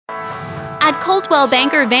At Coldwell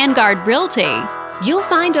Banker Vanguard Realty, you'll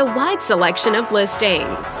find a wide selection of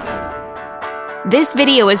listings. This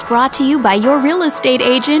video is brought to you by your real estate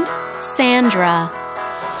agent, Sandra.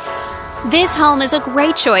 This home is a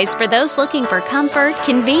great choice for those looking for comfort,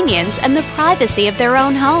 convenience, and the privacy of their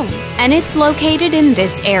own home, and it's located in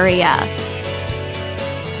this area.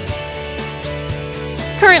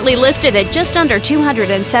 Currently listed at just under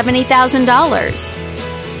 $270,000.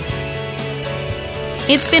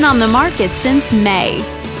 It's been on the market since May.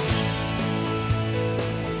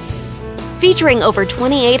 Featuring over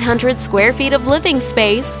 2,800 square feet of living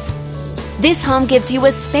space, this home gives you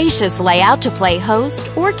a spacious layout to play host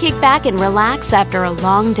or kick back and relax after a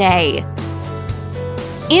long day.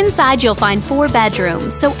 Inside, you'll find 4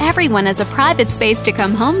 bedrooms, so everyone has a private space to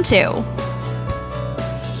come home to,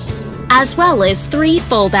 as well as 3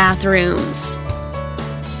 full bathrooms.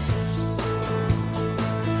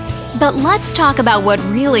 But let's talk about what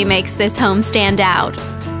really makes this home stand out.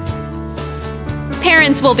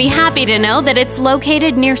 Parents will be happy to know that it's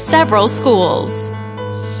located near several schools.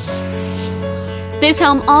 This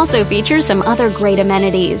home also features some other great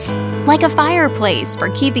amenities, like a fireplace for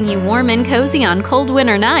keeping you warm and cozy on cold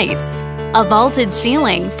winter nights, a vaulted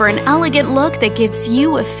ceiling for an elegant look that gives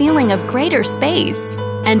you a feeling of greater space,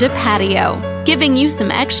 and a patio, giving you some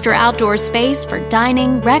extra outdoor space for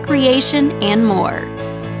dining, recreation, and more.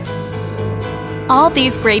 All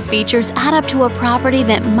these great features add up to a property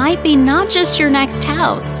that might be not just your next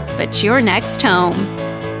house, but your next home.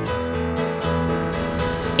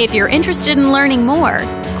 If you're interested in learning more,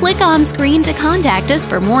 click on screen to contact us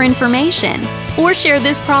for more information or share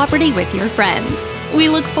this property with your friends. We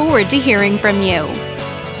look forward to hearing from you.